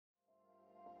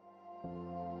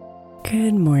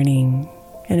Good morning,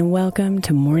 and welcome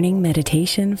to Morning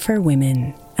Meditation for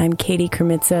Women. I'm Katie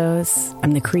Kermitzos.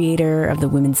 I'm the creator of the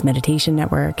Women's Meditation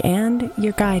Network and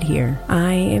your guide here.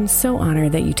 I am so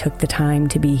honored that you took the time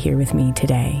to be here with me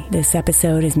today. This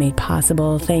episode is made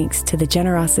possible thanks to the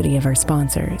generosity of our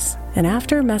sponsors. And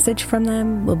after a message from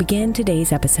them, we'll begin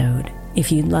today's episode.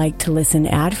 If you'd like to listen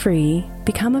ad-free,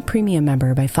 become a premium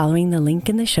member by following the link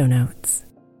in the show notes.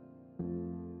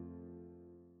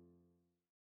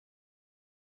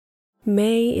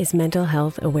 May is Mental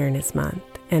Health Awareness Month,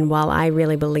 and while I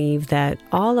really believe that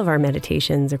all of our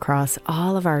meditations across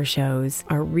all of our shows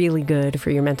are really good for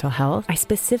your mental health, I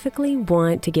specifically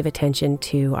want to give attention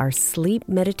to our Sleep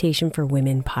Meditation for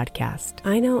Women podcast.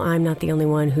 I know I'm not the only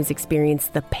one who's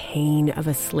experienced the pain of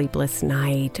a sleepless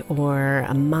night or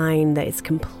a mind that is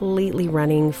completely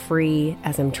running free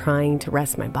as I'm trying to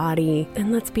rest my body.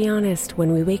 And let's be honest,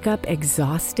 when we wake up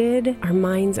exhausted, our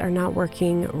minds are not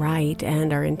working right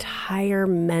and our entire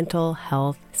mental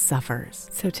health suffers.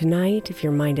 So tonight, if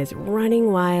your mind is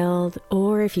running wild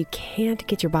or if you can't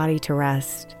get your body to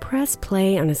rest, press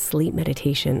play on a sleep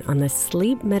meditation on the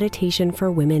Sleep Meditation for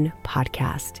Women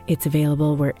podcast. It's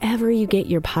available wherever you get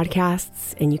your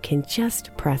podcasts, and you can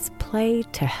just press play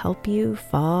to help you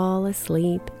fall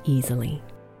asleep easily.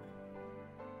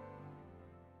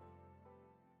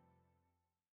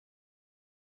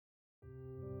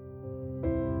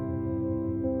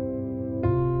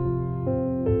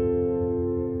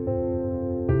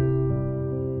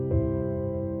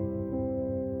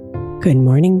 Good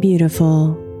morning,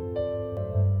 beautiful.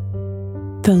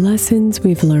 The lessons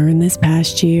we've learned this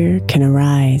past year can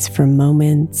arise from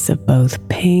moments of both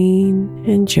pain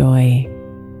and joy.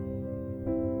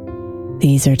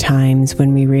 These are times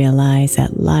when we realize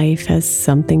that life has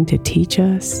something to teach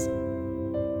us,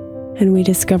 and we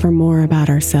discover more about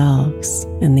ourselves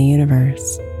and the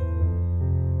universe.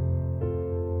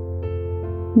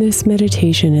 This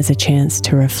meditation is a chance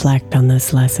to reflect on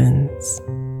those lessons,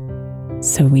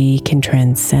 so we can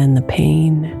transcend the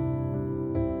pain,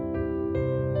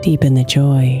 deepen the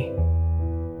joy,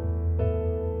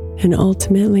 and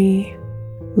ultimately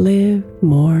live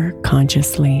more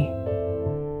consciously.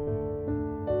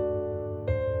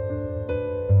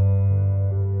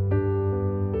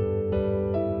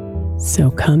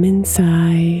 So come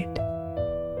inside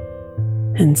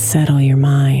and settle your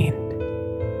mind,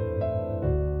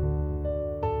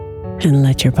 and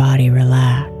let your body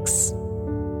relax.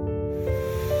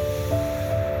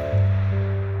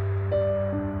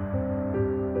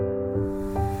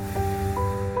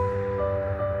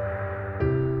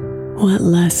 What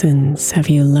lessons have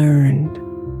you learned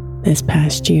this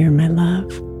past year, my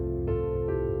love?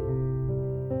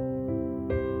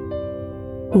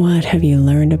 What have you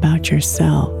learned about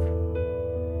yourself,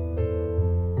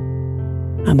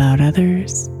 about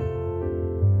others,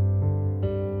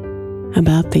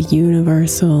 about the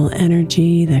universal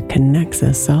energy that connects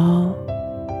us all?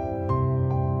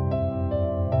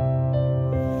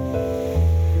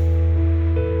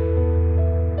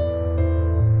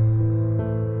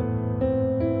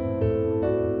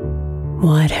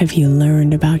 What have you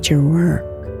learned about your work,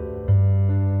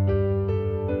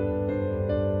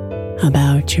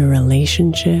 about your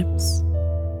relationships,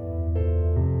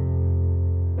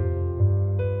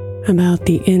 about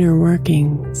the inner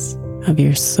workings of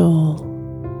your soul?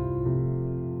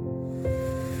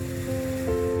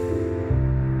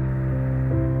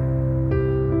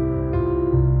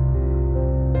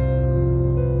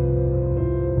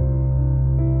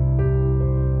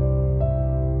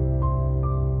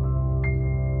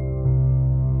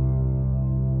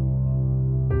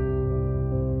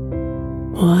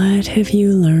 What have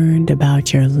you learned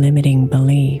about your limiting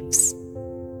beliefs,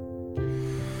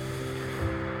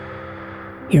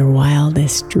 your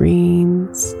wildest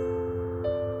dreams,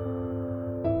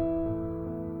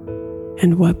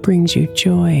 and what brings you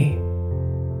joy?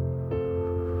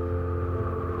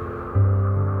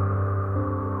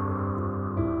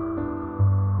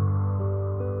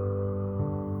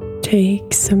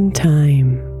 Take some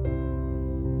time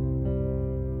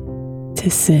to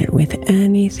sit with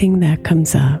anything that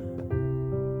comes up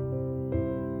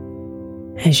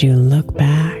as you look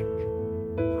back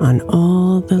on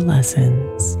all the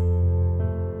lessons.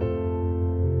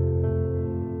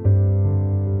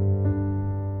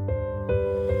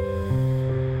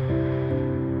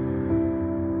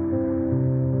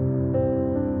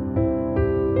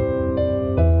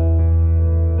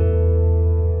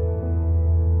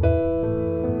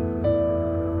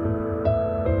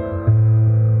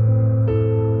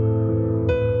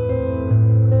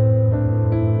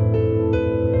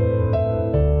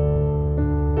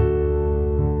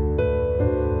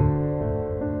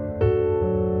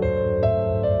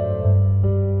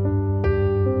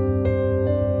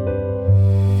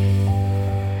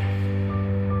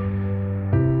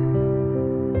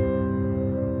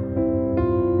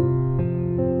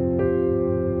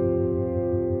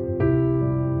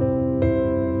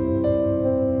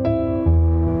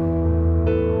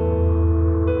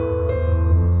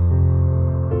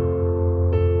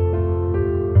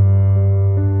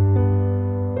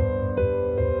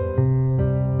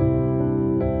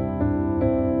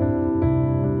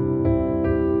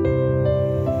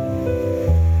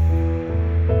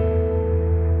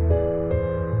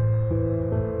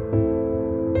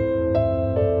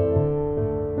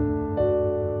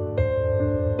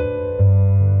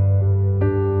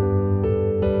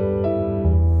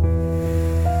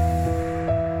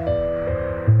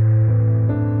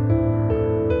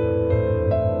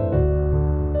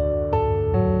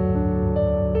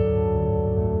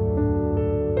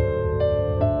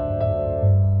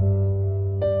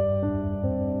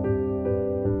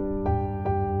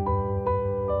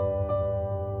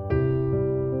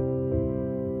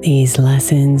 These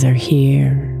lessons are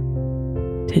here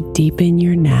to deepen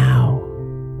your now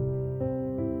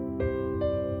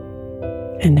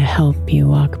and to help you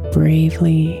walk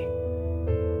bravely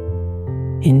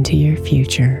into your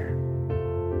future.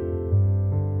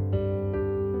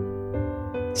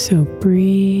 So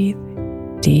breathe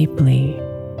deeply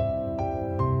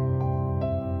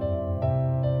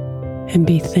and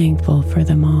be thankful for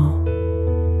them all.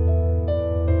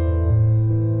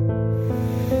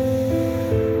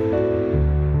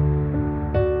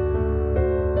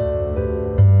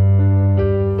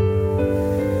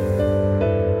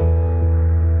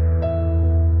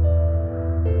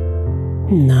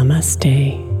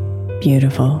 Namaste,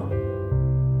 beautiful.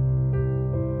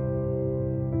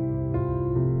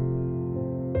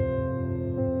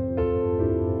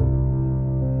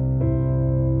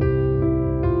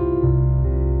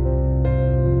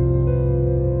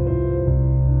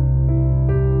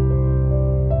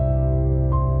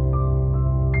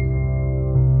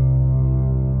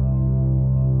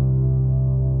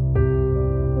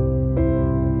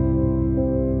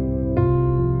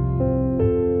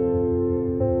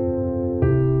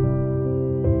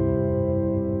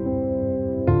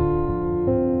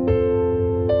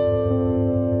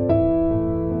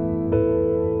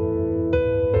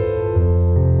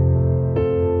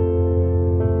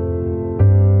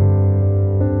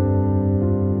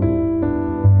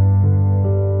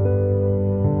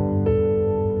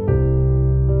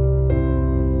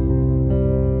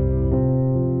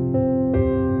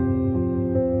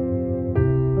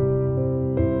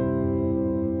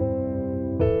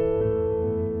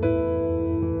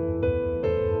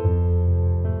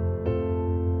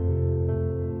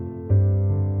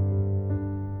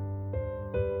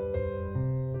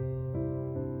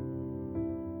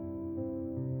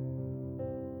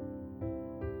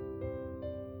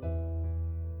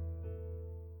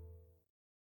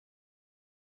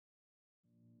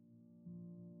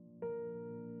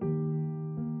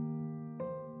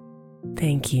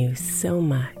 Thank you so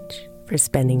much for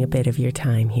spending a bit of your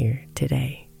time here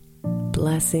today.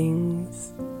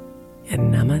 Blessings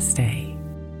and namaste.